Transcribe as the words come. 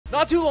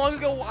Not too long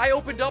ago, I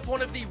opened up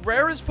one of the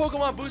rarest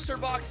Pokemon booster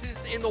boxes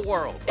in the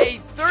world. A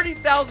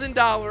 $30,000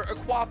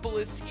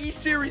 Aquapolis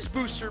E-Series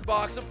booster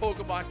box of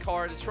Pokemon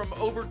cards from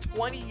over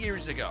 20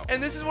 years ago.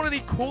 And this is one of the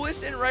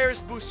coolest and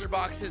rarest booster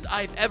boxes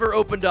I've ever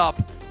opened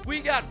up.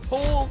 We got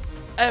pull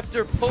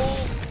after pull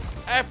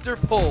after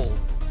pull.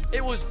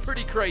 It was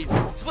pretty crazy.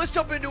 So let's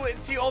jump into it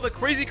and see all the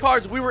crazy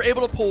cards we were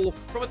able to pull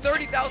from a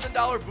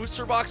 $30,000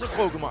 booster box of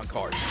Pokemon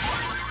cards.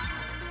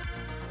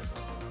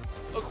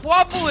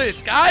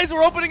 Aquapolis, guys,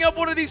 we're opening up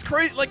one of these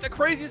the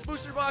craziest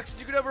booster boxes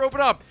you could ever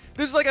open up.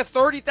 This is like a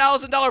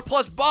 $30,000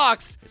 plus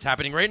box. It's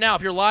happening right now.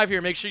 If you're live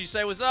here, make sure you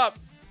say what's up.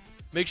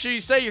 Make sure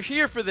you say you're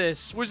here for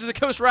this. Wizards of the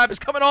Coast wrap is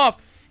coming off.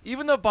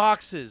 Even the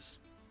boxes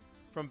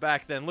from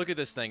back then. Look at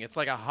this thing. It's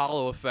like a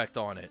hollow effect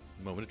on it.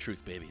 Moment of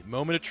truth, baby.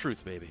 Moment of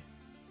truth, baby.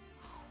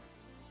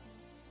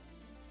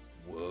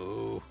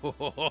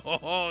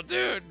 Whoa,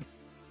 dude.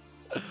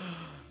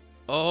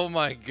 Oh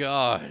my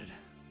God.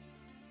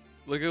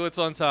 Look at what's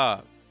on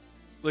top.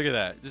 Look at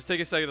that. Just take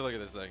a second to look at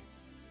this thing.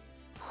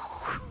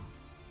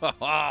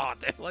 Oh,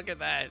 dude, look at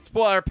that. Let's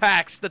pull out our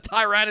packs. The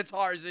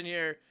Tyranitar's in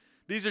here.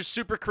 These are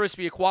super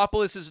crispy.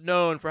 Aquapolis is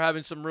known for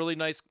having some really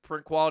nice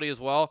print quality as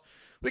well.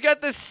 We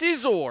got the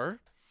Scizor.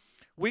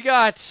 We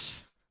got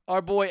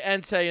our boy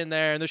Entei in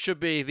there, and there should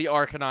be the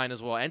Arcanine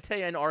as well.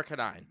 Entei and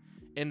Arcanine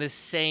in the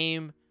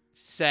same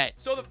set.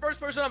 So the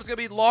first person up is going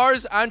to be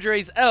Lars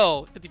Andres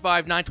L.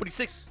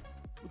 55,926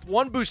 with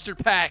one booster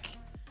pack.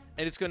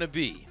 And it's going to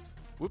be,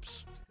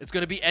 whoops, it's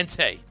going to be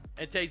Entei.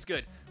 Entei's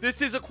good.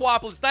 This is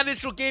Aquapolis, not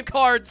initial game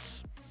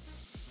cards.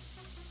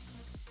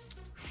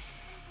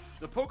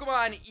 The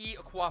Pokemon E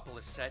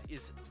Aquapolis set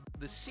is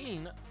the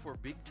scene for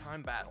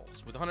big-time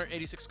battles with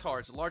 186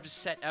 cards, the largest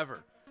set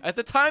ever. At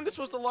the time, this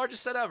was the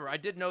largest set ever. I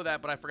did know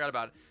that, but I forgot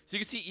about it. So you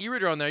can see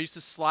e-reader on there. I used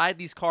to slide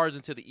these cards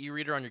into the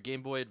e-reader on your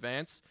Game Boy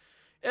Advance.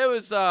 It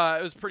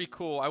was pretty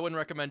cool. I wouldn't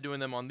recommend doing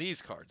them on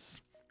these cards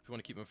if you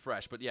want to keep them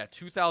fresh. But yeah,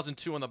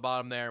 2002 on the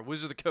bottom there.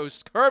 Wizard of the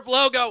Coast curved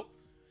logo.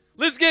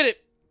 Let's get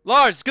it.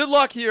 Lars, good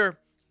luck here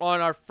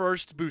on our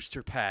first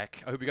booster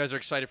pack. I hope you guys are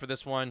excited for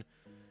this one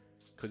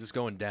because it's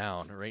going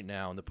down right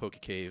now in the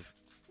PokéCave.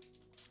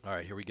 All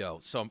right, here we go.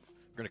 So we're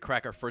going to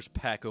crack our first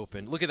pack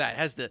open. Look at that. It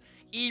has the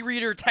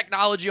e-reader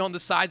technology on the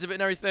sides of it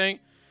and everything.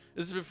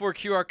 This is before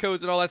QR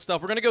codes and all that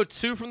stuff. We're going to go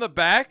 2 from the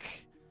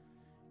back,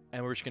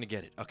 and we're just going to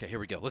get it. Okay, here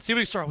we go. Let's see if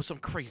we can start with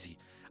something crazy.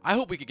 I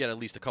hope we could get at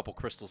least a couple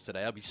crystals today.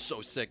 That'd be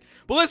so sick.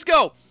 But let's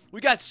go. We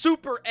got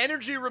Super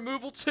Energy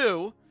Removal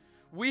 2.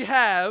 We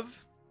have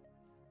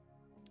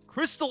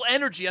Crystal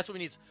Energy. That's what we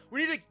need.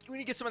 We need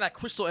to get some of that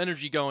Crystal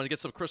Energy going to get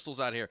some crystals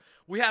out here.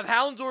 We have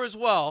Houndour as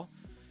well.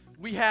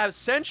 We have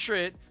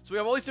Sentret. So we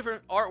have all these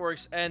different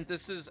artworks, and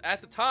this is,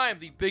 at the time,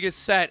 the biggest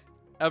set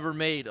ever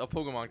made of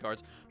Pokemon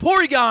cards.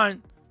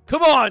 Porygon!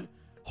 Come on!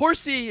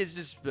 Horsey is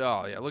just...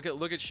 Oh, yeah.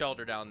 Look at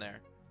Shelter down there.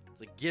 It's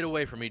like, get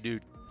away from me,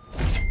 dude.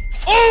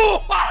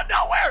 Oh! Out of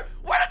nowhere!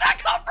 Where did that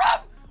come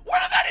from? Where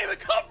did that even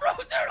come from,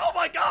 dude? Oh,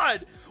 my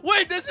God!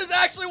 Wait, this is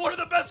actually one of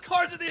the best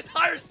cards in the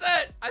entire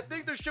set! I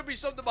think there should be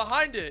something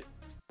behind it.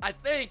 I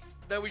think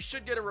that we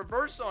should get a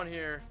reverse on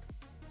here.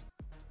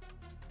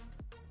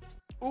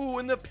 Ooh,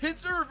 and the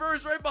Pinsir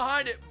reverse right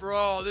behind it.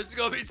 Bro, this is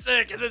going to be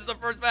sick. And this is the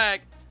first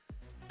pack.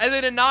 And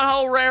then a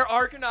non-holo rare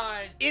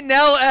Arcanine in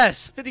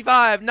LS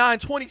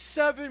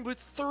 55,927 with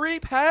 3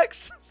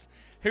 packs.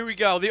 Here we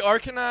go. The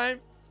Arcanine,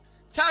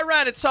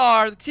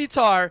 Tyranitar, the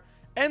T-Tar,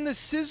 and the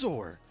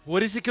Scizor.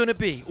 What is it going to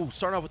be? Ooh,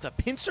 starting off with the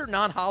Pinsir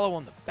non-holo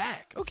on the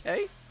back.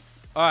 Okay.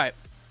 All right.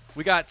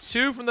 We got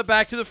 2 from the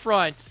back to the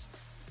front.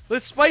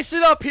 Let's spice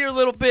it up here a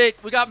little bit.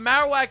 We got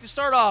Marowak to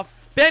start off.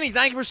 Benny,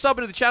 thank you for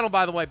subbing to the channel,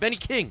 by the way. Benny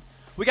King.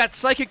 We got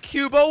Psychic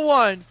Cube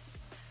 01.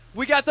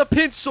 We got the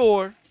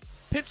Pinsir.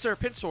 Pinsir.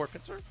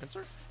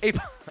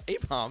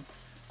 Apom.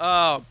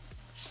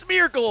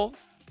 Smeargle.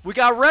 We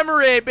got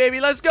Remoraid, baby.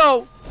 Let's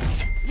go.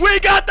 We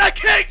got the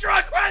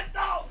Kingdra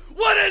Crystal.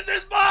 What is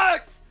this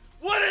box?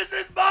 What is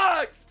this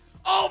box?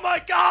 Oh,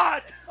 my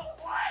God.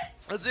 What?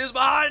 Let's see who's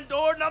behind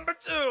door number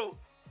 2.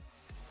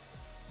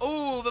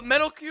 Ooh, the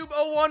Metal Cube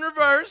 01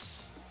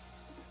 reverse.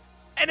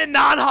 And a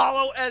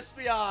non-holo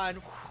Espeon.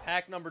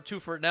 Pack number 2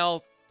 for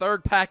Nell.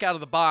 3rd pack out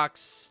of the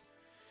box.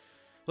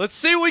 Let's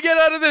see what we get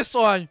out of this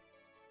one.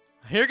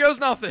 Here goes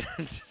nothing.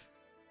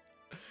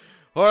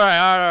 All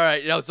right.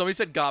 You know, somebody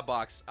said God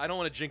box. I don't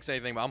want to jinx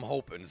anything, but I'm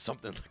hoping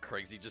something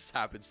crazy just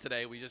happens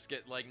today. We just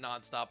get, like,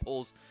 non-stop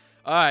pulls.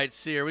 All right,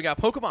 see here. We got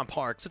Pokemon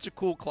Park. Such a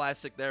cool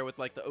classic there with,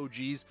 like, the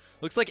OGs.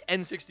 Looks like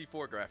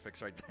N64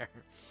 graphics right there.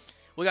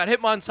 We got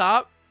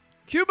Hitmontop.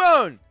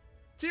 Cubone.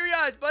 Teary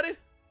eyes, buddy.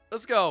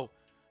 Let's go.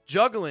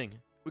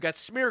 Juggling. We got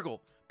Smeargle.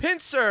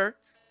 Pinsir.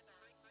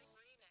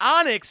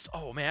 Onyx.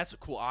 Oh, man, that's a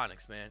cool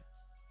Onyx, man.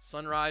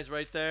 Sunrise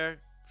right there.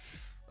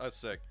 That's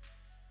sick.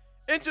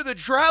 Into the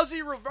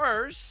Drowsy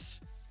reverse.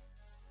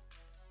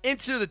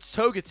 Into the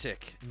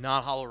Togetic.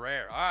 Not holo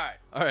rare. All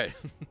right.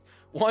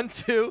 1,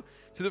 2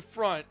 to the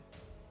front.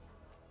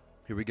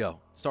 Here we go.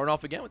 Starting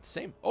off again with the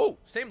same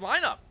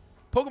lineup.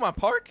 Pokemon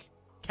Park.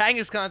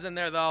 Kangaskhan's in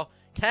there, though.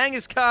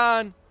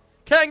 Kangaskhan.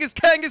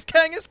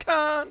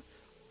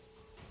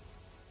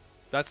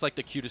 That's like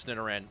the cutest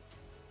Nidoran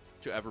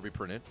to ever be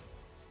printed.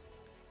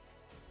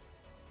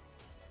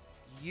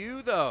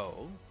 You,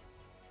 though...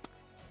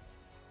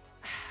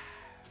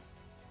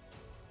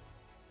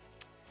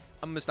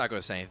 I'm just not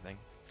going to say anything.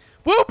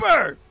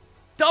 Wooper!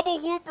 Double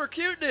Wooper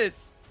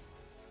cuteness!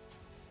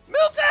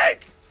 Miltank!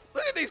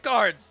 Look at these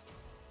cards!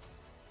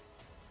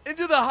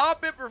 Into the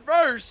Hoppip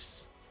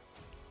reverse.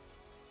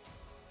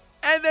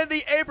 And then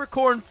the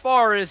Apricorn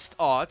Forest.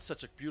 Oh, it's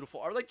such a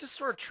beautiful art. Like, just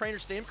for a trainer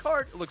stamp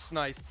card, it looks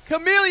nice.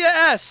 Camellia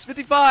S,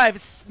 55.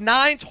 It's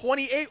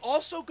 928.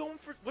 Also going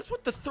for... What's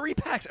with the 3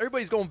 packs?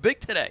 Everybody's going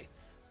big today.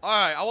 All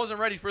right, I wasn't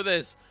ready for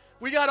this.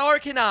 We got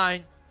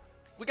Arcanine.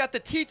 We got the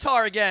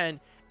T-Tar again.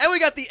 And we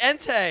got the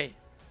Entei.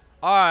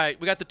 All right,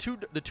 we got the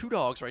two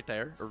dogs right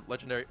there. Or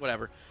legendary,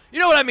 whatever. You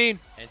know what I mean.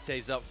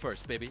 Entei's up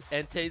first, baby.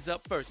 Entei's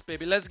up first,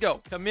 baby. Let's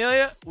go.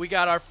 Camellia, we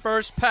got our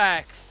first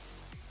pack.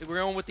 We're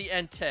going with the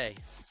Entei.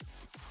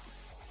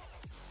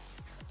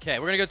 Okay,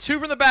 we're going to go 2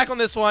 from the back on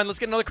this one. Let's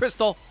get another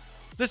crystal.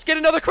 Let's get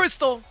another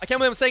crystal. I can't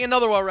believe I'm saying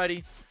another one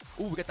already.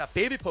 Ooh, we got that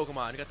baby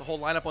Pokemon. We got the whole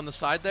lineup on the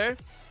side there.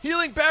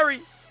 Healing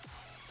Berry.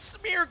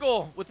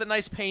 Smeargle with the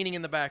nice painting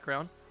in the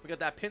background. We got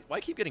that pin. Why I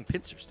keep getting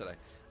pincers today?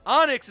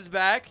 Onyx is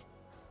back.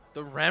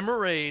 The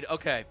Remoraid.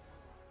 Okay.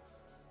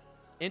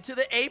 Into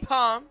the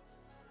Apom.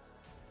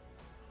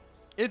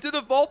 Into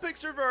the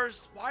Vulpix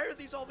reverse. Why are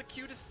these all the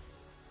cutest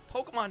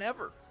Pokemon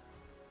ever?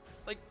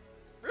 Like,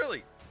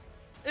 really?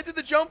 Into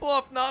the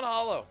Jumpluff, not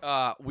hollow.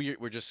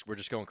 We're just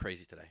going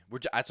crazy today.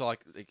 That's all.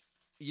 Like,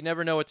 you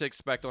never know what to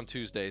expect on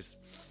Tuesdays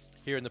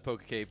here in the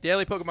PokéCave.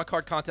 Daily Pokemon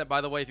card content, by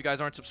the way. If you guys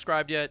aren't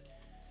subscribed yet,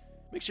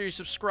 make sure you're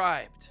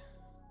subscribed.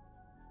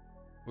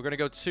 We're gonna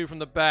go 2 from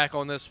the back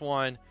on this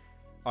one.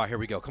 All right, here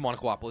we go. Come on,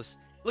 Aquapolis.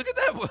 Look at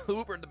that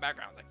Wooper in the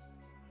background. Like...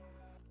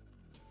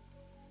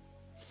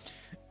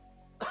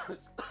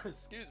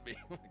 Excuse me.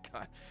 Oh my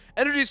god.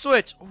 Energy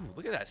Switch. Ooh,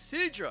 look at that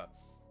Seadra.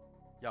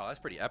 Yo, that's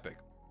pretty epic.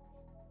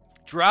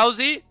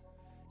 Drowsy.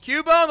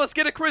 Cubone, let's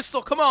get a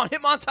crystal. Come on,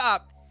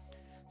 Hitmontop.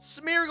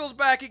 Smeargle's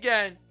back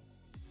again.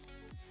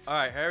 All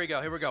right, here we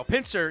go. Here we go.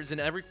 Pinsir is in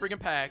every freaking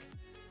pack.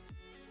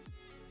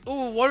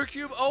 Ooh, Water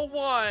Cube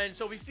 01.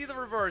 So we see the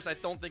reverse. I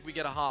don't think we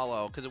get a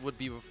hollow because it would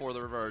be before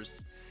the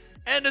reverse.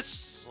 And a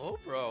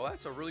Slowbro.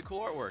 That's a really cool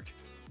artwork.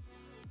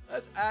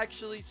 That's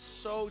actually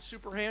so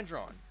super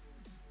hand-drawn.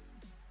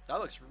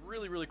 That looks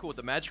really, really cool with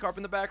the Magikarp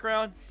in the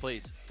background.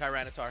 Please,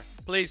 Tyranitar.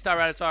 Please,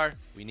 Tyranitar.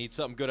 We need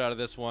something good out of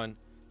this one.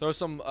 Throw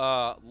some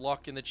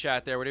luck in the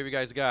chat there, whatever you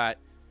guys got.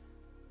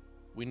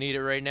 We need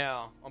it right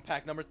now. On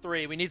pack number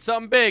 3, we need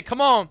something big.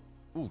 Come on.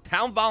 Ooh,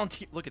 Town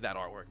Volunteer. Look at that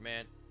artwork,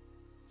 man.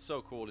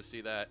 So cool to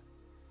see that.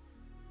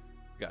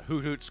 We got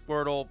Hoot Hoot,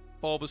 Squirtle,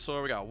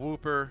 Bulbasaur. We got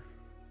Wooper.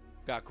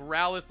 Got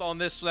Growlithe on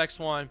this next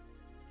one.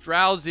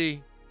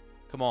 Drowsy.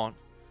 Come on.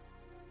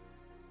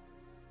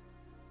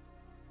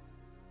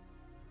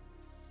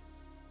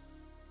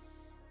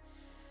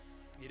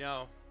 You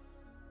know,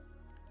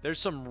 there's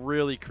some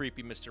really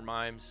creepy Mr.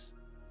 Mimes.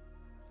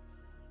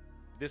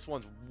 This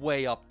one's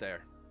way up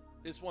there.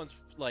 This one's,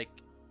 like,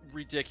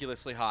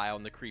 ridiculously high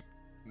on the creep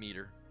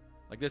meter.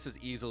 Like, this is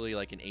easily,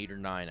 like, an 8 or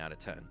 9 out of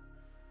 10.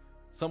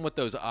 Some with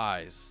those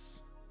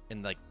eyes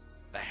and, like,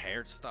 the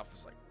hair stuff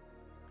is, like,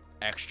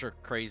 extra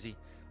crazy.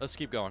 Let's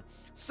keep going.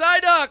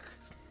 Psyduck!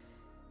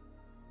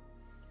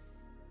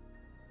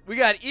 We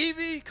got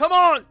Eevee. Come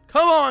on!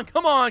 Come on!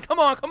 Come on! Come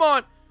on! Come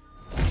on!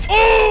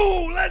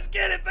 Oh! Let's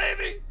get it,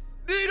 baby!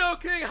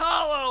 Nidoking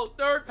Hollow!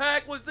 3rd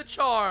pack was the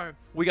charm.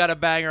 We got a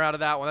banger out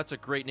of that one. That's a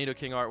great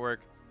Nidoking artwork.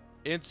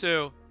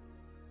 Into...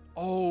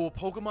 Oh,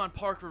 Pokemon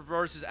Park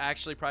reverse is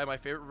actually probably my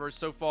favorite reverse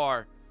so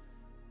far.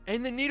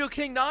 And the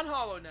Nidoking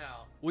non-hollow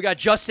now. We got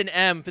Justin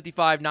M,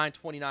 55,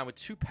 929 with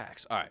 2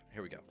 packs. All right,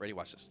 here we go. Ready?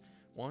 Watch this.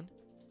 1,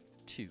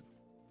 2.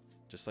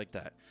 Just like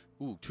that.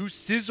 Ooh, 2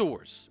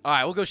 Scizors. All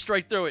right, we'll go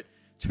straight through it.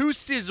 2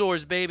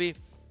 Scizors, baby.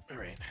 All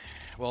right.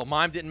 Well,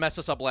 Mime didn't mess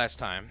us up last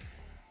time.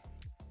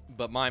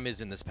 But Mime is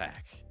in this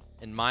pack.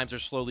 And Mimes are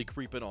slowly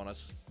creeping on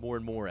us more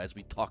and more as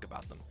we talk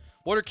about them.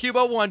 Water Cube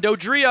 01,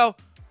 Dodrio.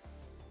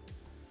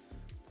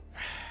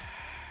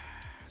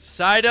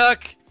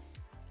 Psyduck.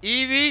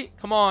 Eevee.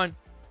 Come on.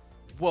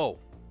 Whoa.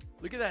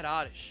 Look at that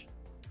Oddish.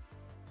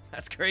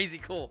 That's crazy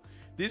cool.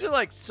 These are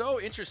like so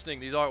interesting,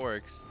 these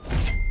artworks.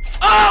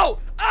 Oh!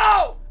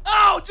 Oh!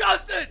 Oh,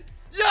 Justin!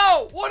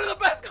 Yo! One of the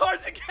best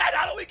cards you get!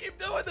 How do we keep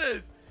doing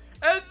this?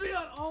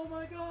 Espeon! Oh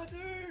my god,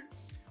 dude!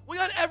 We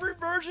got every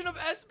version of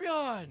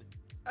Espeon!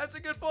 That's a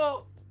good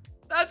pull.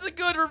 That's a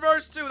good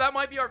reverse, too. That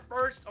might be our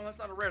first... Oh, that's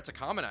not a rare. It's a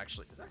common,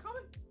 actually. Is that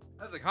common?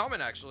 That's a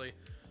common, actually.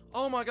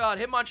 Oh my god.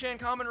 Hitmonchan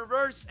common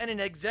reverse and an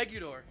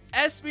Exeggutor.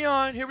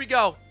 Espeon. Here we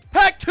go.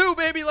 Pack 2,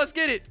 baby. Let's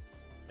get it.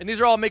 And these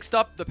are all mixed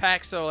up, the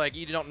packs, so like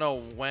you don't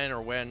know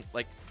when,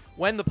 like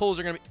when the pulls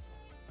are going to be...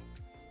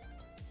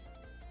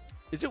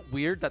 Is it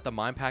weird that the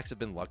Mime packs have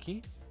been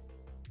lucky?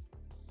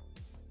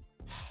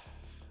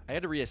 I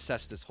had to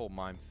reassess this whole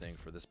Mime thing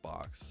for this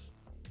box.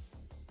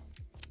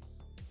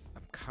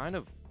 I'm kind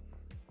of...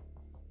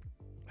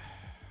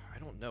 I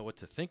don't know what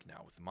to think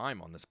now with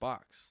Mime on this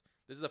box.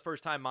 This is the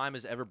first time Mime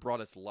has ever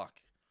brought us luck.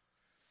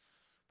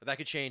 But that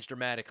could change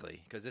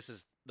dramatically because this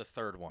is the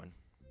third one.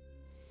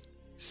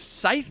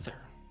 Scyther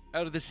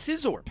out of the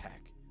Scizor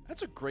pack.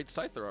 That's a great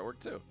Scyther artwork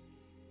too.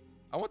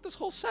 I want this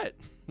whole set.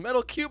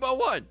 Metal Cube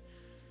 01.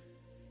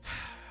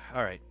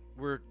 All right,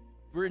 we're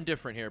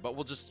indifferent here, but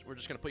we're just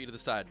gonna put you to the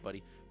side,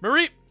 buddy.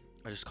 Mareep.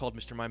 I just called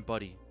Mr. Mime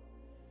buddy.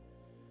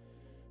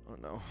 Oh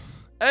no.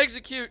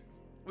 Execute.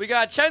 We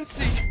got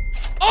Chansey.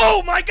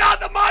 Oh my God,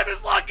 the Mime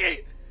is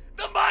lucky.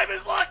 The Mime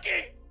is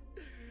lucky.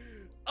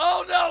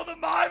 Oh no, the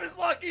Mime is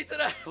lucky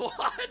today.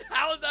 What?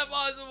 How is that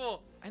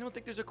possible? I don't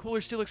think there's a cooler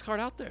Steelix card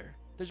out there.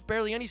 There's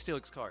barely any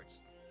Steelix cards.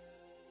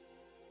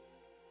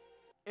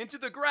 Into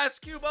the Grass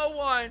Cube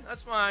 01.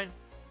 That's fine.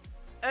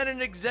 And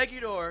an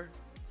Executor.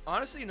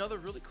 Honestly, another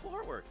really cool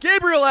artwork.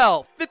 Gabriel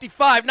L.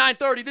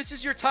 55,930. This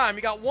is your time.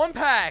 You got one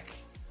pack.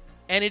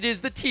 And it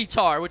is the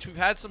T-Tar, which we've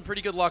had some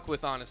pretty good luck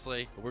with,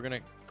 honestly. But we're going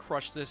to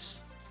crush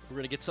this. We're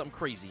going to get something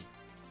crazy.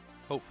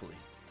 Hopefully.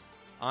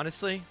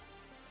 Honestly,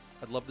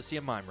 I'd love to see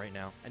a Mime right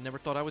now. I never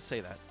thought I would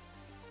say that.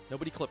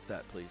 Nobody clip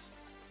that, please.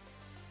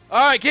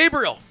 All right,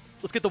 Gabriel.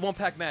 Let's get the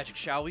one-pack magic,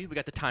 shall we? We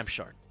got the Time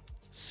Shard.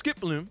 Skip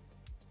Bloom.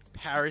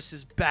 Paris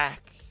is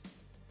back.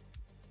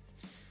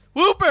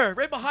 Whooper!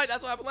 Right behind.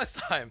 That's what happened last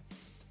time.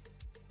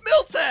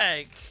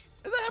 Miltank!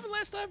 Did that happen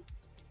last time?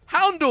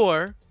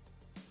 Houndour.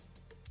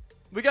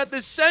 We got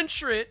this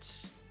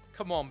Sentret.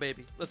 Come on,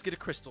 baby. Let's get a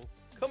crystal.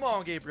 Come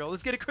on, Gabriel.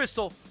 Let's get a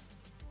crystal.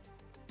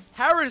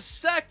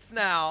 Parasect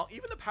now.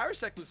 Even the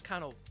Parasect looks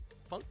kind of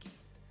funky.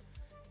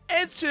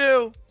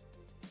 Into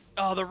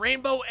the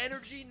Rainbow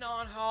Energy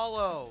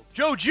non-holo.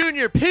 Joe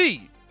Jr.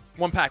 P.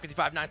 One pack,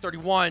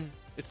 55,931.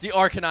 It's the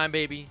Arcanine,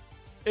 baby.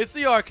 It's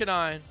the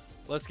Arcanine.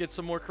 Let's get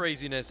some more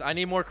craziness. I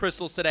need more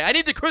crystals today. I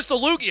need the Crystal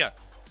Lugia.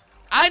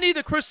 I need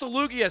the Crystal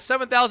Lugia.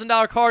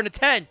 $7,000 card and a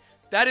 10.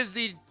 That is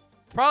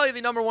probably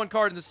the #1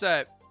 card in the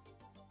set.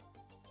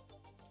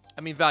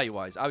 I mean,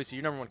 value-wise. Obviously,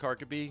 your #1 card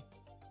could be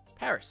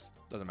Paris.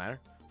 Doesn't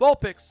matter.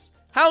 Vulpix.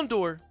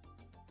 Houndour.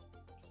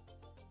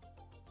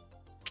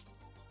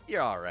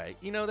 You're all right.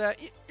 You know that?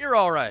 You're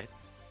all right.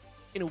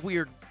 In a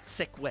weird,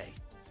 sick way.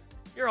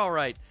 You're all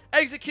right.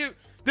 Execute.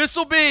 This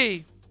will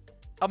be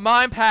a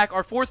Mime pack,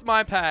 our 4th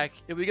Mime pack.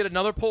 If we get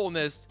another pull in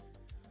this,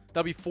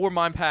 that'll be 4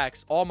 Mime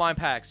packs. All Mime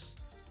packs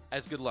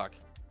as good luck.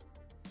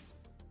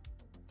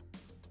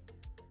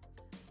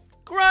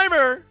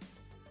 Grimer.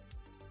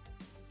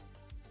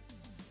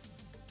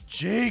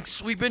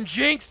 Jinx. We've been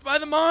jinxed by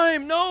the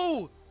Mime.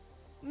 No.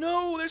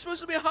 No, they're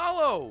supposed to be a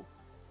holo.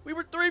 We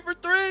were 3 for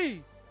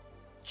 3.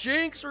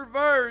 Jinx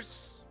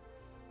reverse.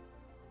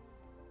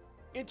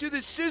 Into the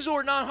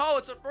Scizor non-holo.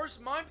 It's the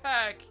first Mime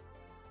pack.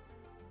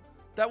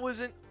 That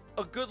wasn't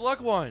a good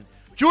luck one.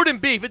 Jordan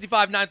B,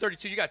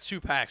 55,932. You got 2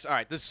 packs. All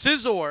right, the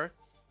Scizor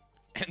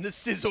and the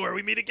Scizor.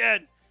 We meet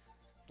again.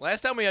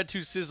 Last time we had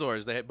 2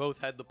 Scizors. They both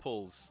had the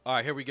pulls. All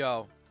right, here we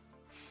go.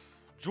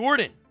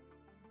 Jordan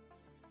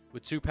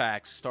with 2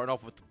 packs. Starting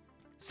off with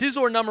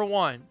Scizor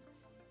 #1.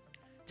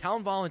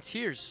 Town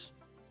Volunteers.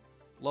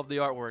 Love the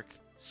artwork.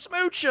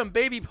 Smooch 'em,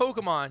 baby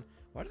Pokemon.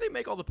 Why do they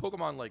make all the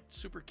Pokemon, like,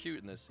 super cute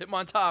in this?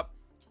 Hitmontop.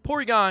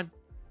 Porygon.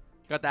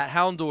 Got that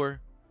Houndour.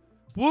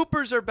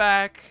 Whoopers are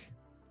back.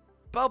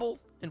 Bubble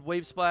and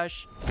Wave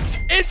Splash.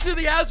 Into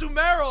the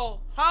Azumarill.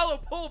 Hollow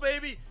pull,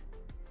 baby.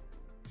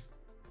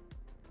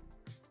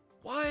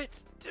 What?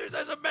 Dude,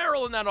 there's a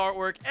Meryl in that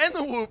artwork. And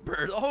the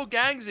Whooper. The whole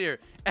gang's here.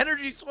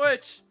 Energy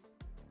Switch.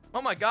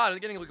 Oh, my God. I'm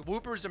getting, like,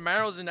 Whoopers and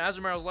Meryl's and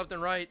Azumarill's left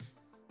and right. Is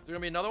there going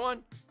to be another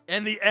one?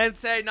 And the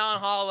Entei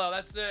non-holo.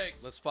 That's sick.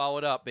 Let's follow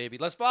it up, baby.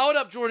 Let's follow it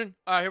up, Jordan.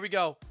 All right, here we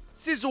go.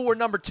 Scizor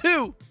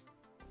 #2.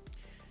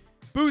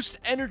 Boost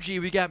Energy.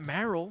 We got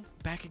Meryl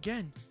back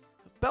again.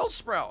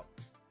 Bellsprout.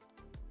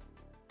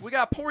 We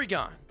got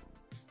Porygon.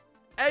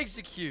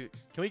 Execute.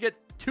 Can we get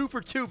 2 for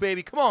 2,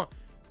 baby? Come on.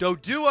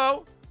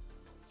 Doduo.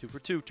 2 for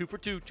 2. 2 for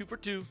 2. 2 for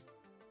 2.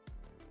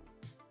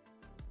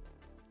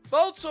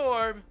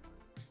 Voltorb.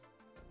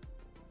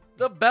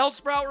 The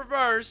Bellsprout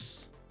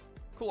reverse.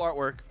 Cool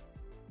artwork.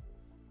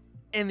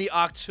 In the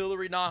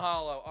Octillery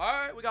non-holo. All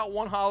right, we got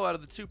 1 holo out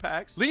of the 2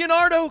 packs.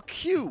 Leonardo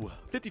Q,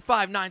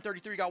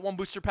 55,933. Got 1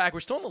 booster pack. We're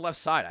still on the left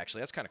side,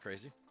 actually. That's kind of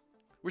crazy.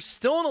 We're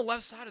still on the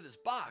left side of this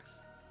box.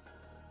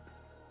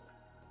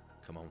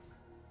 Come on.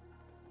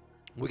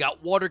 We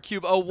got Water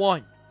Cube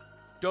 01.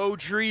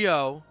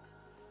 Dodrio.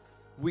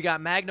 We got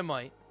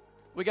Magnemite.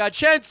 We got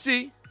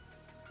Chansey.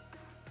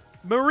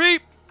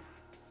 Mareep.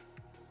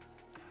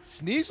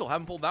 Sneasel.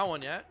 Haven't pulled that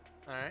one yet.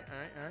 All right, all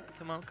right, all right.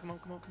 Come on, come on,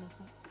 come on, come on,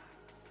 come on.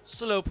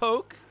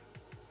 Slowpoke.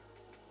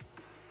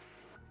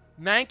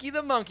 Mankey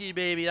the Monkey,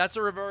 baby. That's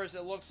a reverse.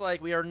 It looks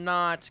like we are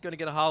not going to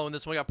get a holo in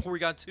this one. We got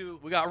Porygon 2.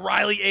 We got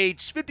Riley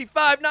H.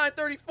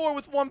 55,934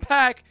 with 1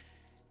 pack.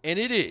 And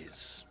it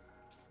is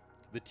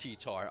the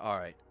T-Tar. All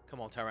right.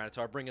 Come on,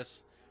 Tyranitar. Bring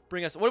us.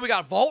 What do we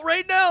got? Volt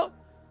right now?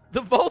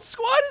 The Volt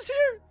squad is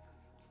here?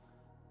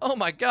 Oh,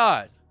 my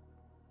God.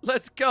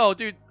 Let's go,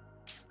 dude.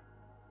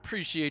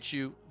 Appreciate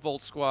you,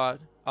 Volt squad.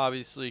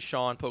 Obviously,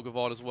 Sean,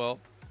 Pokevault as well.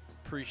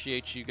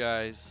 Appreciate you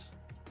guys.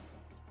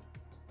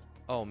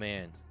 Oh,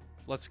 man.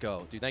 Let's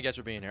go. Dude, thank you guys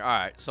for being here. All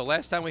right, so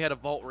last time we had a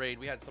vault raid,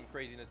 we had some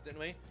craziness, didn't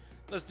we?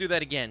 Let's do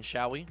that again,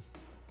 shall we?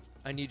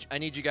 I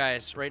need you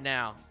guys right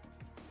now.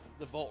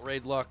 The vault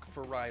raid luck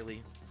for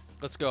Riley.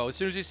 Let's go. As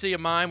soon as you see a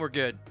mine, we're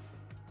good.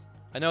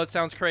 I know it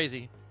sounds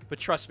crazy, but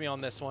trust me on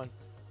this one.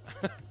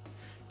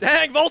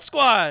 Dang, Vault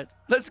Squad.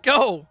 Let's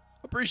go.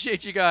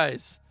 Appreciate you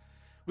guys.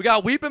 We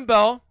got Weeping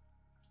Bell.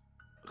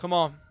 Come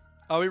on.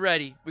 Are we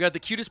ready? We got the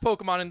cutest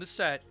Pokemon in the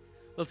set.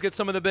 Let's get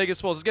some of the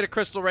biggest pulls. Let's get a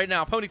crystal right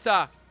now.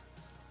 Ponyta.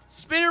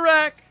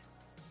 Spinarak.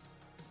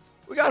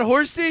 We got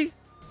Horsey.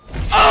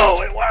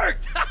 Oh, it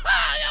worked.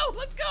 Yo,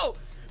 let's go.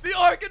 The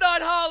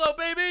Arcanine Hollow,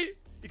 baby.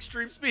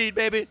 Extreme speed,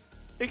 baby.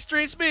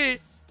 Extreme speed.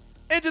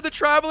 Into the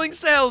traveling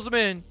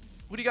salesman.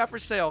 What do you got for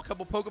sale? A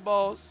couple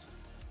Pokeballs.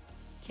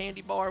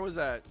 Candy bar. What's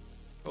that?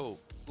 Oh,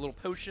 a little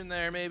potion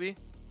there, maybe.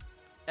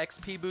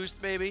 XP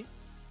boost, baby.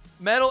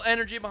 Metal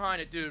energy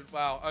behind it, dude.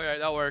 Wow. Okay,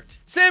 that worked.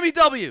 Sammy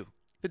W.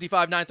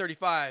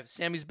 55,935.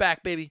 Sammy's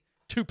back, baby.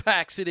 2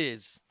 packs it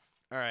is.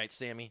 All right,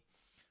 Sammy.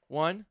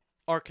 1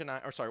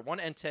 Arcanine, or sorry, 1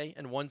 Entei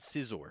and 1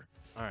 Scizor.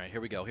 All right,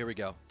 here we go. Here we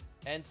go.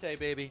 Entei,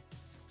 baby.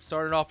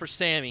 Starting off for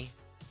Sammy.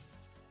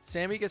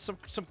 Sammy gets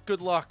some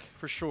good luck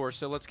for sure,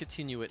 so let's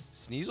continue it.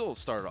 Sneasel will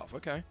start off.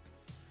 Okay.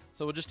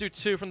 So we'll just do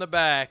 2 from the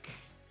back.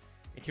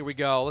 And here we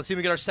go. Let's see if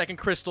we get our second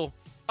crystal.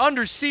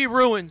 Undersea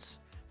Ruins.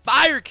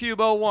 Fire Cube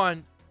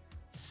 01.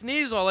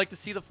 Sneasel, I like to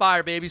see the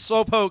fire, baby.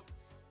 Slowpoke.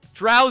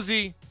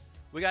 Drowsy.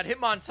 We got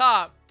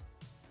Hitmontop.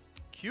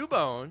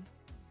 Cubone.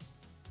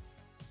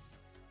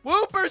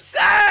 Whooper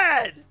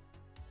Sad!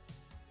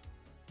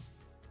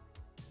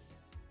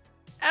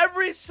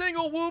 Every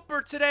single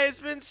Whooper today has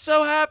been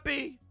so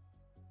happy.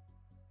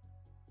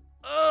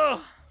 Ugh.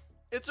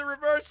 It's a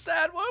reverse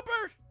sad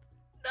Whooper.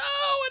 No,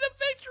 and a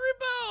victory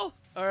bell.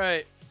 All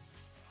right.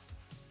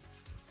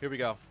 Here we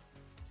go.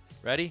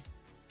 Ready?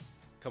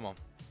 Come on.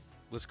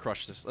 Let's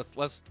crush this.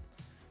 Let's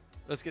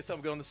get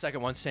something going on the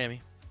second one,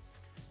 Sammy.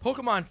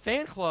 Pokemon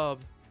Fan Club.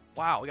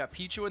 Wow, we got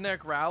Pichu in there,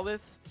 Growlithe,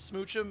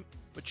 Smoochum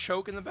with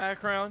Choke in the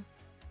background.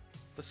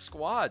 The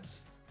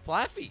squads.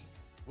 Flaffy.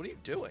 What are you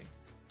doing?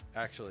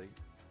 Actually,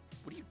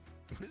 what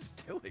is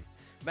it doing?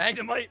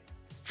 Magnemite.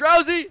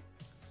 Drowsy.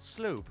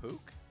 Slowpoke.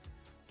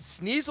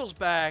 Sneasel's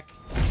back.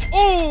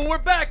 Oh, we're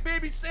back,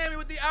 baby. Sammy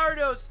with the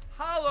Gyarados.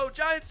 Hollow,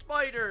 Giant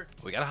Spider.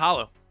 We got a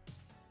Hollow.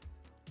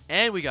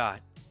 And we got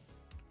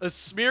a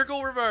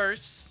Smeargle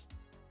Reverse.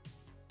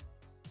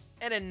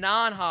 And a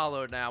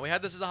non-hollow now. We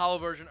had this as a hollow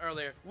version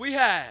earlier. We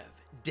have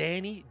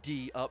Danny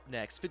D up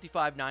next.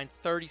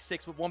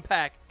 55,936 with 1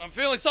 pack. I'm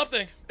feeling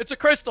something. It's a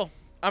crystal.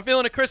 I'm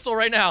feeling a crystal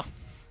right now.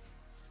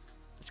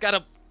 It's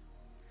got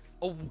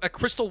a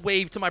crystal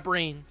wave to my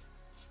brain.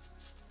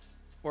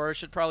 Or I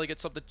should probably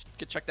get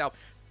checked out.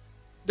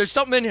 There's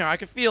something in here. I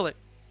can feel it.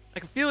 I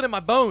can feel it in my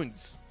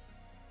bones.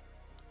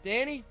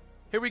 Danny,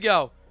 here we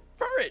go.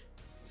 Furret.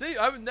 See,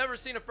 I've never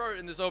seen a Furret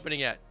in this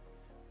opening yet.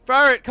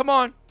 Furret, come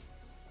on.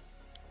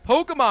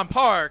 Pokemon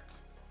Park.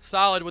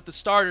 Solid with the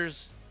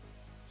starters.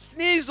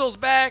 Sneasel's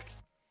back.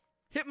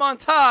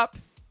 Hitmontop.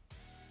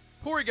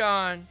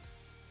 Porygon.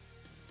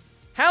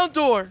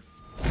 Houndour.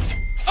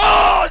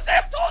 Oh,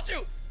 Sam told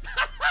you.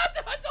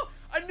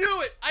 I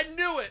knew it. I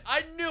knew it.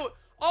 I knew it.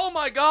 Oh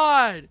my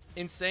god.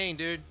 Insane,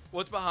 dude.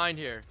 What's behind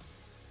here?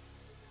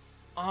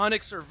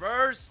 Onyx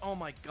Reverse. Oh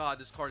my god,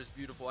 this card is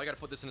beautiful. I gotta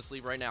put this in a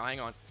sleeve right now. Hang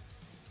on.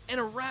 And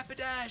a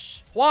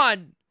Rapidash.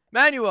 Juan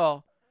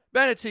Manuel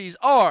Benitez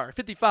R.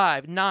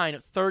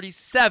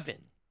 55,937.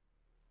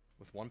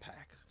 With 1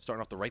 pack.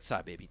 Starting off the right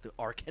side, baby. The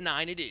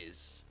Arcanine it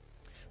is.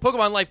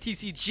 Pokemon Life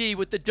TCG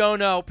with the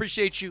dono.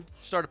 Appreciate you.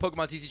 Start a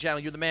Pokemon TCG channel.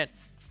 You're the man.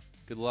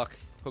 Good luck,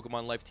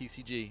 Pokemon Life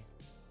TCG.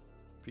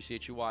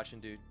 Appreciate you watching,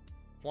 dude.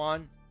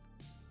 Juan.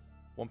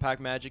 1 pack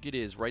magic it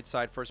is. Right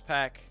side first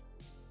pack.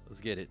 Let's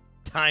get it.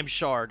 Time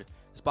Shard.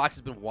 This box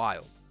has been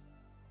wild.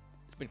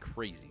 It's been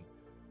crazy.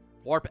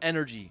 Warp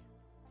Energy.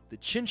 The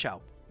Chinchou.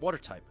 Water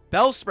type.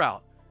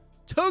 Bellsprout.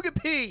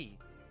 Togepi.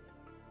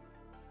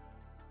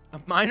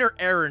 A minor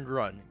errand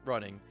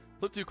running.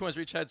 Flip 2 coins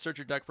for each head. Search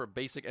your deck for a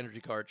basic energy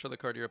card. Show the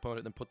card to your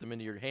opponent, then put them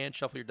into your hand.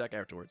 Shuffle your deck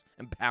afterwards.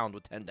 And pound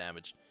with 10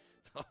 damage.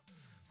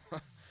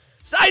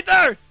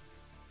 Scyther!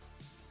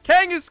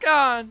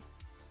 Kangaskhan!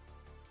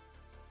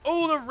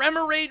 Oh, the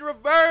Remoraid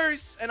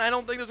Reverse! And I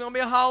don't think there's going to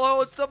be a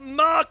hollow. It's the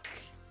Muck!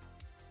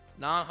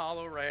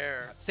 Non-hollow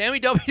rare. Sammy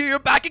W, you're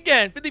back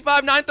again.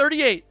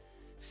 55,938.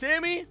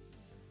 Sammy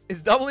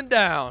is doubling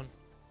down.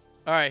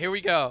 All right, here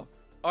we go.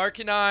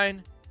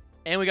 Arcanine.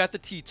 And we got the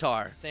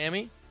T-Tar.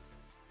 Sammy,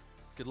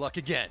 good luck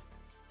again.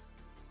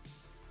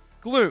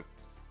 Gloop.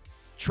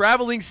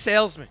 Traveling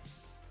Salesman.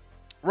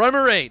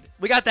 Remoraid.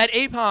 We got that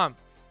Apom.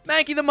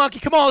 Mankey the Monkey.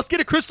 Come on, let's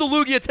get a Crystal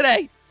Lugia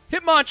today.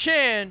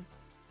 Hitmonchan.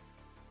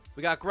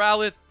 We got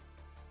Growlithe.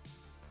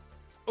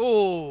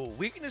 Oh,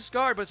 Weakness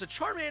Guard, but it's a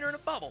Charmander in a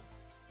bubble.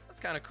 That's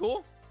kind of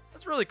cool.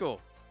 That's really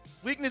cool.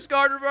 Weakness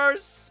Guard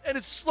Reverse, and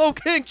it's Slow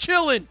King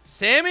chilling.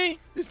 Sammy,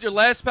 this is your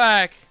last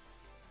pack.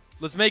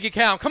 Let's make it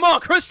count. Come on,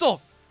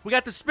 Crystal. We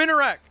got the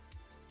Spinarak.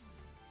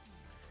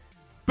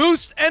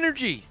 Boost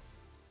Energy.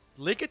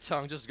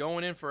 Lickitung just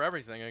going in for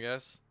everything, I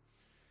guess.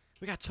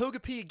 We got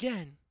Togepi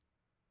again.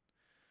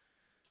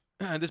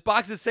 This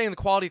box is saying the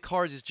quality of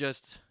cards is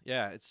just,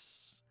 yeah,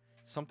 it's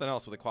something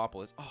else with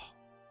Aquapolis. Oh,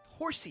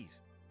 Horsies.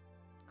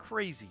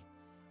 Crazy.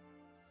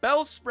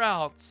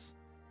 Bellsprouts.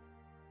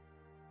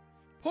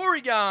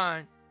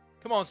 Porygon.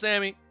 Come on,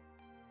 Sammy.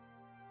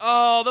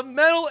 Oh, the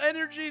Metal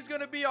Energy is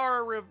going to be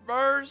our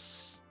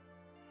reverse.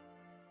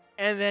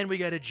 And then we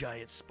got a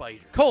giant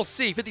spider. Cole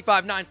C,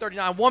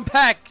 55,939. 1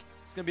 pack.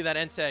 It's going to be that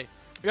Entei.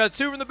 We got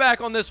 2 from the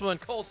back on this one.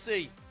 Cole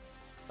C.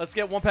 Let's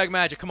get 1 pack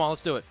magic. Come on,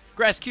 let's do it.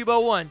 Grass Cube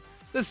 01.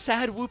 The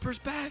Sad Wooper's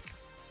back.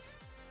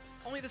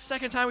 Only the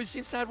second time we've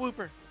seen Sad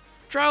Wooper.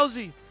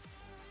 Drowsy.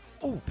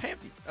 Oh,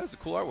 Pampy. That's a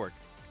cool artwork.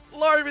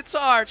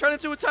 Larvitar. Turn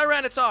into a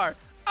Tyranitar.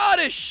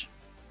 Oddish.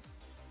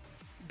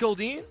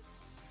 Goldeen.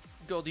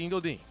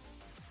 Goldeen.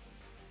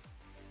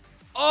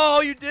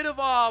 Oh, you did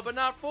evolve, but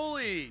not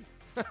fully.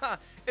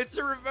 It's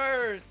a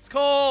reverse.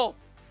 Cole.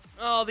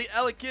 Oh, the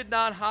Elekid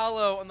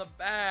non-hollow on the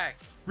back.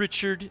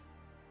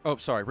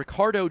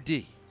 Ricardo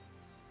D.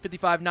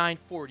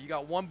 55,940. You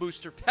got 1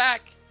 booster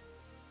pack.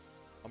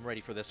 I'm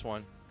ready for this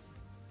one.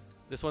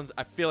 This one's,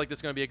 I feel like this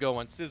is going to be a good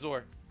one.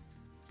 Scizor.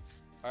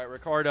 All right,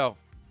 Ricardo.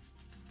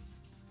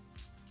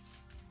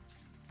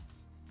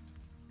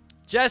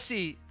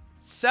 Jesse.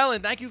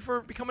 Selen, thank you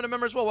for becoming a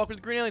member as well. Welcome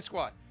to the Green Alien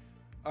Squad.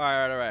 All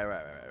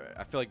right.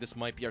 I feel like this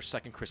might be our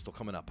second crystal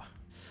coming up.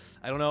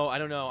 I don't know.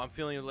 I'm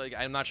feeling like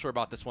I'm not sure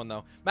about this one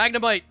though.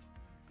 Magnemite,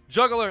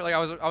 Juggler. Like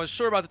I was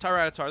sure about the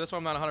Tyranitar. This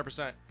one I'm not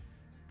 100%.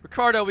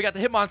 Ricardo, we got the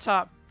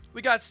Hitmontop.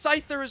 We got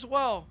Scyther as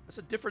well. That's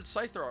a different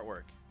Scyther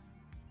artwork.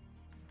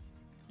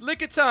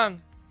 Lickitung,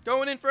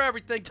 going in for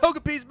everything.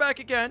 Togepi's back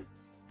again.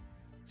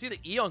 See the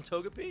E on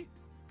Togepi?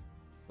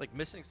 Like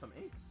missing some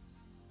ink.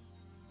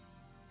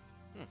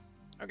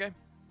 Okay.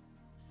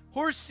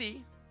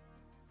 Horsey.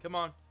 Come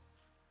on.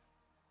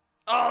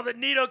 Oh, the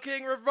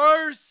Nidoking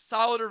reverse.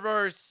 Solid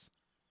reverse.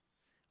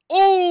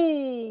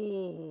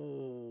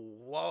 Oh.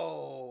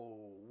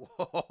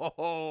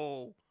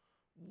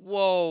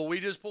 Whoa.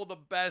 We just pulled the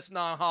best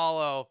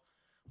non-hollow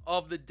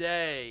of the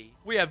day.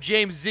 We have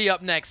James Z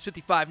up next.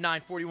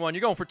 55,941.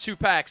 You're going for 2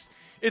 packs.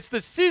 It's the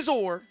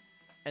Scizor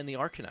and the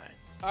Arcanine.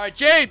 All right,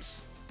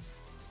 James.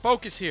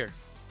 Focus here.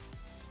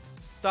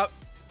 Stop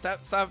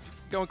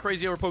going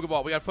crazy over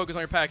Pokeball. We got to focus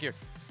on your pack here.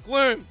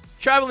 Gloom.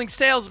 Traveling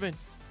Salesman.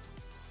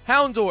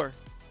 Houndour.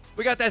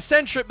 We got that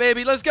Sentret,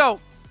 baby. Let's go.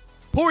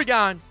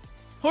 Porygon.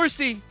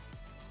 Horsey.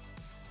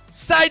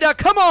 Psyduck.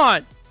 Come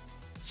on.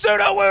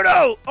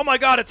 Sudowoodo. Oh, my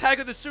God. Attack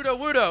of the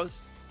Sudowoodos.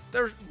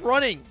 They're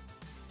running.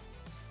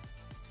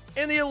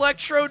 In the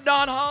Electrode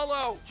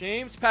non-hollow.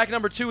 James, pack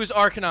number 2 is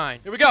Arcanine.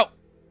 Here we go.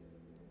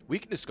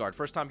 Weakness Guard.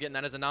 First time getting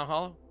that as a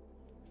non-hollow.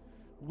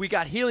 We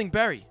got Healing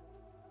Berry.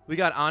 We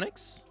got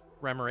Onix.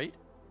 Remoraid.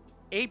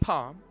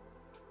 Apom.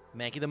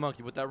 Mankey the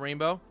Monkey with that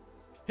rainbow.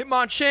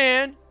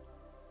 Hitmonchan.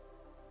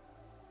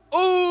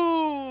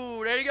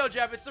 Ooh, there you go,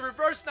 Jeff. It's the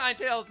reverse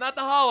Ninetales, not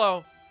the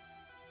hollow.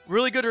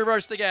 Really good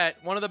reverse to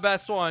get. One of the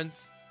best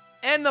ones.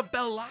 And the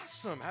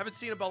Bellossom. I haven't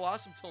seen a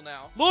Bellossom till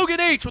now. Logan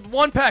H with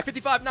 1 pack,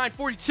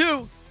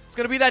 55,942. It's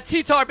going to be that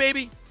T-Tar,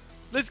 baby.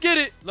 Let's get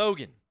it.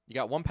 Logan, you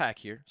got 1 pack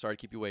here. Sorry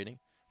to keep you waiting.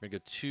 We're going to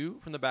go 2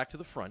 from the back to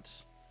the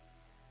front.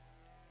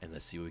 And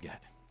let's see what we got.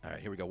 All right,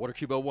 here we go. Water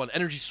Cube 01.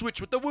 Energy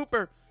Switch with the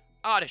Wooper.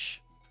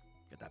 Oddish.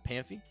 Got that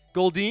Pamphy.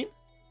 Goldeen.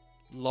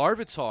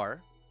 Larvitar.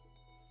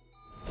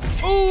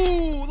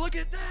 Ooh, look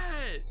at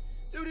that.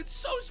 Dude, it's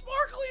so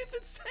sparkly. It's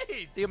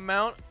insane. The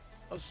amount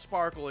of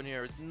sparkle in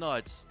here is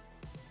nuts.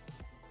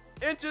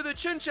 Into the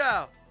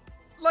Chinchou.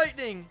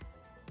 Lightning.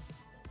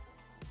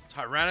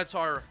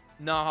 Tyranitar.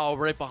 No,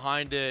 right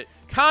behind it.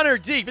 Connor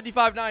D,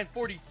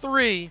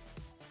 55,943.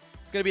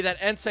 It's going to be that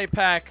Entei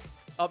pack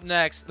up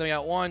next. Then we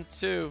got 1,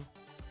 2,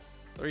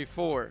 3,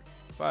 4,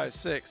 5,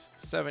 6,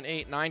 7,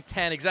 8, 9,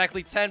 10.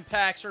 Exactly 10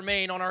 packs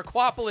remain on our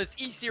Aquapolis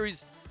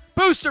E-Series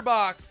booster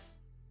box.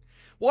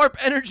 Warp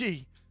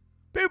Energy.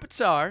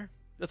 Pupitar.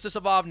 Let's just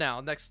evolve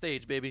now. Next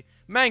stage, baby.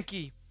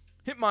 Mankey.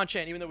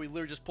 Hitmonchan, even though we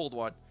literally just pulled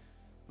one.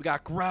 We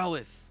got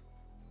Growlithe.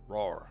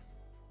 Roar.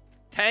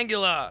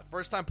 Tangela.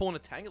 First time pulling a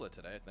Tangela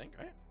today, I think,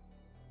 right?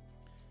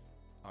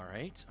 All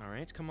right.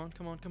 Come on.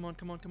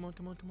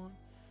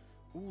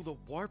 Ooh, the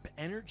Warp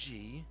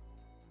Energy.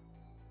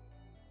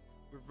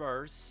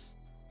 Reverse.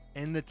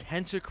 And the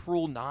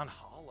Tentacruel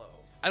non-hollow.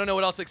 I don't know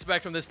what else to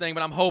expect from this thing,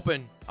 but I'm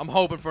hoping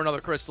for another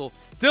crystal.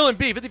 Dylan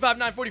B,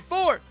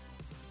 55,944.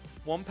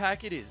 1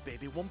 pack it is,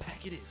 baby. 1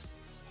 pack it is.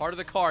 Heart of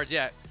the cards,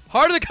 yeah.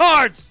 Heart of the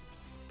cards!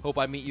 Hope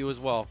I meet you as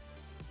well.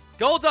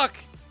 Golduck.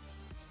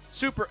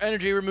 Super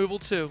Energy Removal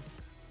 2.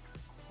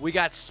 We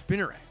got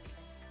Spinarak.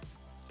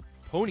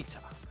 Ponyta.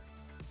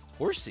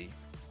 Horsey.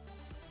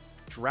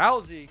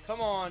 Drowsy. Come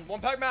on.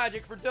 1 pack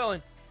magic for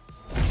Dylan.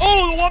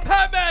 Oh, the 1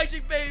 pack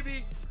magic,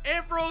 baby.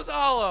 Ampharos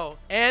Hollow.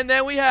 And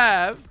then we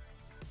have...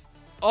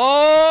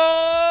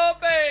 Oh,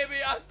 baby.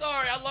 I'm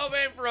sorry. I love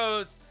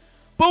Ampharos.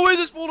 But we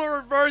just pulled a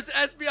reverse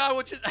SBI,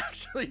 which is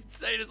actually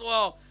insane as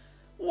well.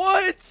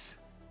 What?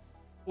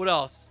 What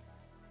else?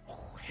 Oh,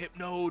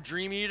 Hypno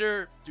Dream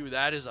Eater. Dude,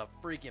 that is a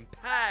freaking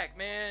pack,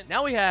 man.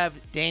 Now we have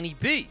Danny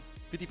B.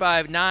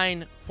 55,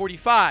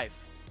 945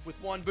 with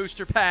one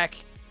booster pack.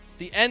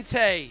 The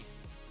Entei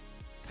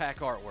pack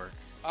artwork.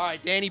 All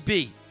right, Danny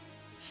B.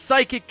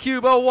 Psychic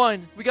Cube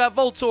 01. We got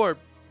Voltorb.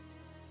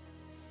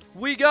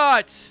 We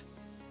got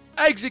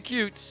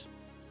Execute.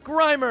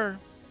 Grimer.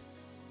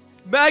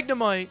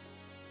 Magnemite.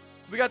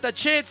 We got that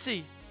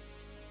Chansey.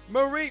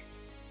 Marie.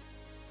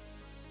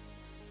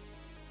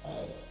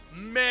 Oh,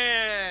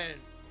 man.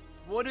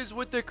 What is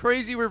with the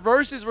crazy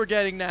reverses we're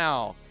getting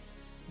now?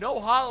 No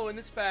holo in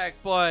this pack,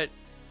 but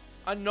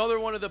another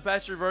one of the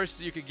best reverses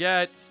you could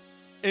get.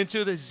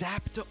 Into the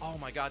Zapdos. Oh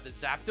my god, the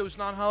Zapdos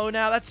non-holo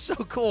now. That's so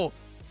cool.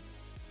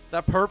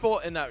 That purple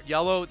and that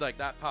yellow, like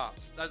that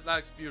pops.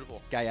 That's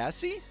beautiful.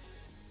 Gayassi?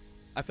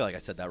 I feel like I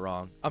said that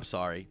wrong. I'm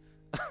sorry.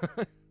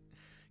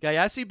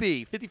 Gayassi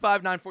B,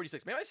 55,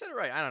 946. Maybe I said it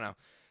right. I don't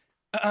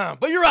know.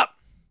 But you're up.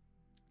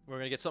 We're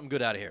going to get something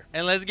good out of here.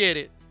 And let's get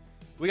it.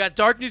 We got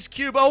Darkness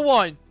Cube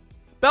 01.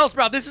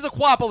 Bellsprout, this is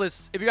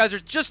Aquapolis. If you guys are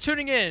just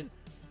tuning in,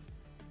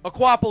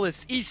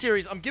 Aquapolis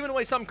E-Series. I'm giving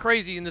away something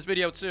crazy in this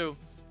video, too.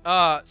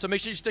 So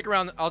make sure you stick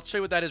around. I'll show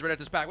you what that is right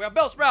after this pack. We got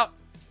Bellsprout.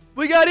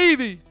 We got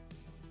Eevee.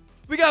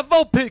 We got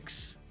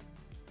Vulpix.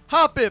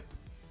 Hoppip.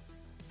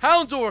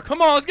 Houndour.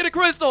 Come on, let's get a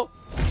crystal.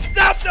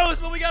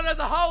 Zapdos, but we got it as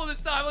a holo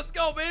this time. Let's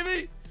go,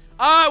 baby.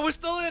 All right, we're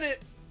still in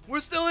it.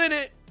 We're still in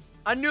it.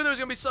 I knew there was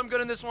going to be something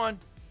good in this one.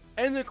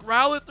 And the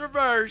Growlithe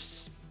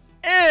reverse.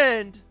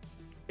 And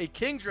a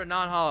Kingdra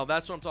non-holo.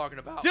 That's what I'm talking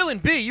about.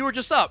 Dylan B, you were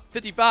just up.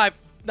 55,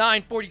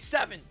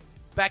 947.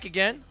 Back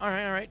again. All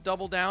right.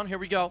 Double down. Here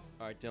we go.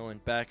 All right,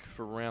 Dylan, back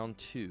for round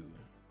 2.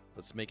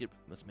 Let's make it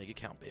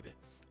count, baby.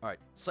 All right,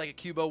 Psychic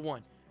Cube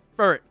 01.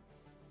 Ferret.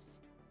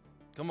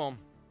 Come on.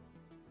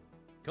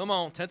 Come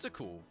on,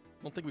 Tentacool.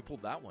 Don't think we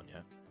pulled that one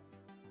yet.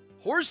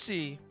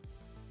 Horsey.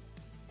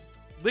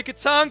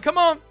 Lickitung. Come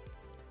on.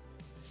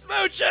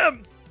 Smooch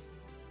him.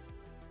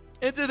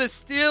 Into the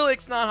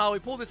Steelix non-holo. We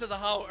pulled this as a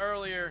holo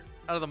earlier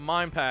out of the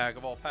Mime pack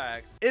of all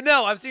packs.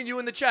 Inel, I've seen you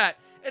in the chat.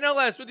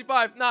 NLS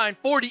 55,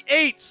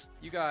 948.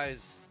 You guys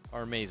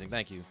are amazing.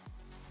 Thank you.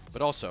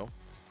 But also,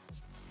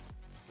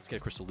 let's get a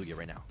Crystal Lugia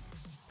right now.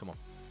 Come on.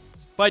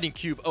 Fighting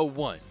Cube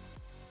 01.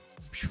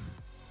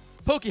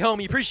 Poke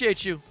Homie,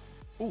 appreciate you.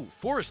 Ooh,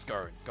 Forest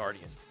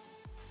Guardian.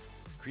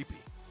 Creepy.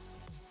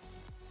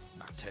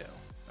 Noctail.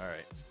 All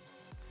right.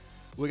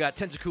 We got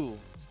Tentacool.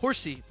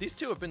 Horsey. These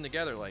two have been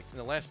together like in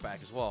the last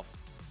pack as well.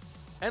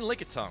 And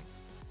Lickitung.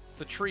 It's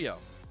the trio.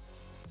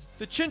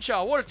 The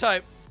Chinchou, water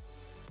type.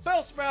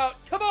 Bellsprout.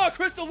 Come on,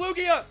 Crystal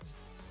Lugia.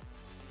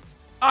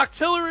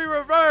 Octillery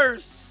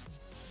reverse.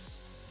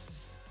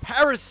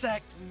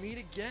 Parasect. Meet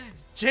again.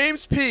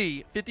 James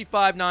P.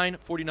 55,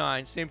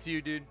 949. Same to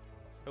you, dude.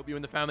 Hope you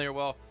and the family are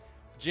well.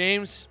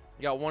 James,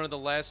 you got one of the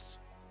last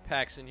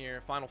packs in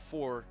here. Final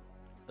 4.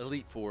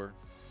 Elite 4.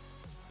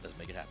 Let's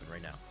make it happen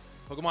right now.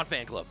 Pokemon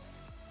Fan Club.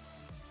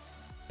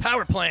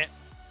 Power Plant.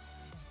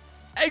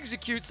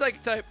 Execute.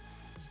 Psychic type.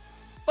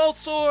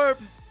 Voltorb.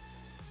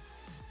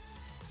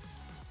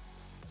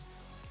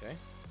 Okay.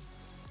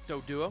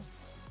 Doduo.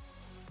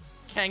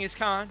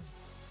 Kangaskhan.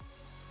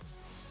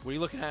 What are you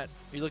looking at?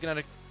 Are you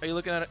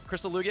looking at a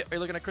Crystal Lugia? Are you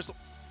looking at Crystal?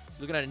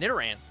 Looking at a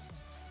Nidoran.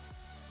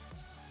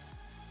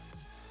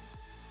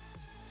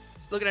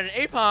 Looking at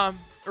an Apom.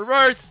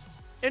 Reverse.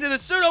 Into the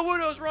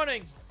Sudowoodo's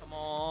running. Come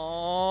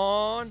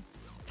on.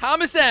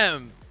 Thomas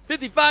M.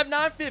 55,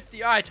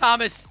 950. All right,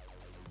 Thomas.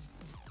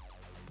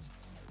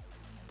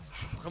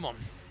 Come on.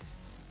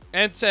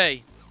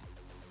 Entei.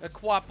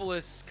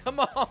 Aquapolis. Come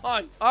on.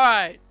 All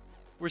right.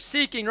 We're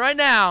seeking right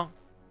now.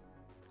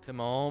 Come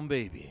on,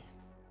 baby.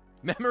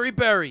 Memory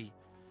Berry.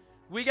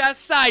 We got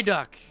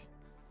Psyduck.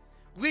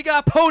 We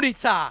got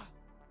Ponyta.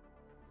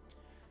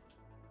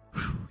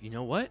 Whew, you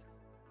know what?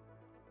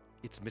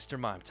 It's Mr.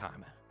 Mime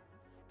time.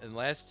 And the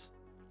last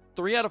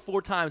 3 out of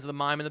 4 times of the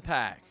Mime in the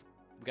pack,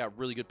 we got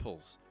really good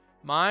pulls.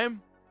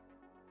 Mime.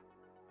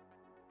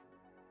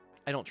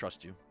 I don't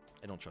trust you.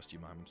 I don't trust you,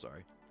 Mime. I'm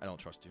sorry. I don't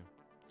trust you.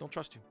 Don't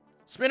trust you.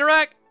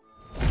 Spinarak.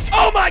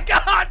 Oh my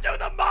god, dude,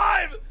 the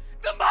Mime!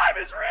 The Mime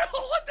is real!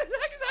 What the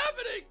heck is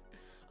happening?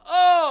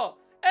 Oh,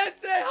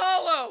 Entei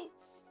Holo!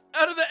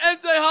 Out of the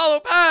Entei Holo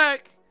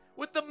pack!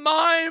 With the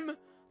Mime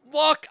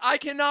luck. I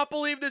cannot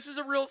believe this is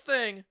a real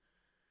thing.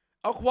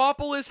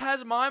 Aquapolis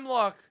has Mime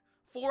luck.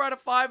 4 out of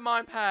 5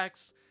 Mime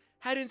packs.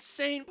 Had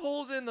insane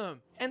pulls in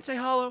them. Entei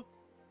Holo.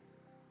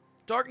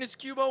 Darkness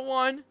Cube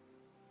 01.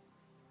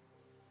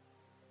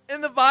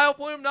 And the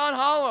Vileplume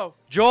non-holo.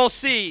 Joel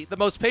C., the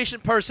most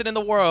patient person in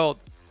the world.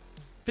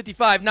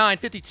 55,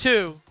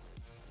 952.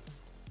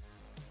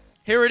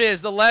 Here it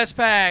is, the last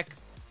pack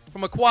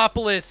from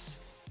Aquapolis.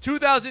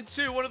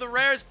 2002, one of the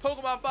rarest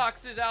Pokemon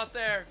boxes out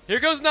there. Here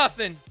goes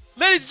nothing.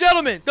 Ladies and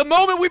gentlemen, the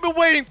moment we've been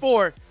waiting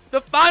for. The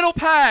final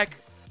pack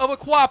of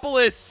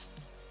Aquapolis.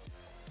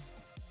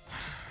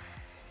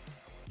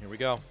 Here we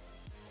go.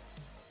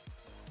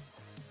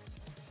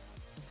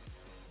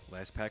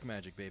 Last pack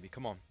magic, baby.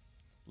 Come on.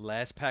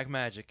 Last pack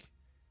magic.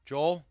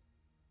 Joel,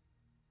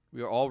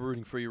 we are all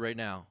rooting for you right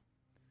now.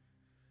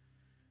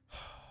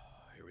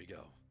 Here we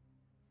go.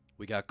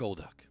 We got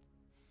Golduck.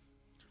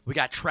 We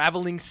got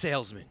traveling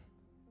salesman.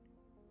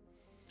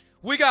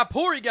 We got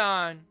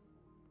Porygon.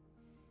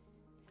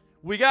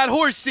 We got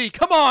Horsey.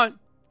 Come on.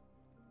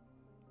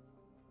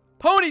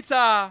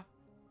 Ponyta.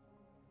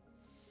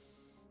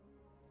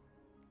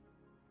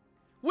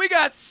 We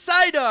got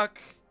Psyduck.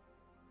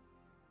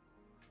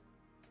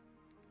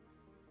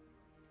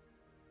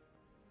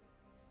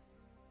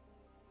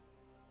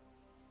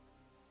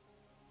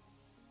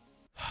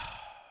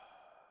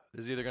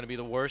 This is either going to be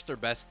the worst or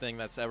best thing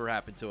that's ever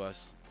happened to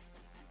us.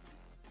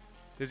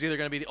 This is either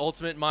going to be the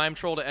ultimate mime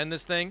troll to end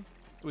this thing.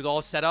 It was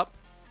all set up.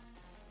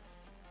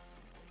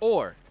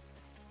 Or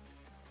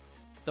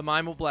the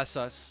mime will bless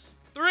us.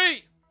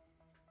 3,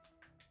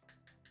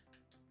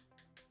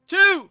 2.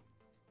 Oh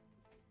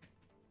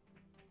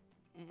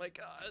my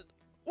God.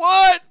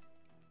 What?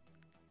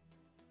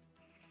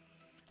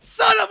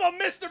 Son of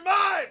a Mr.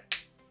 Mime!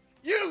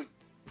 You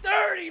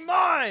dirty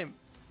mime!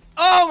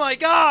 Oh my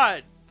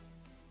God!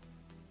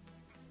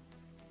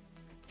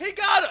 He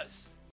got us!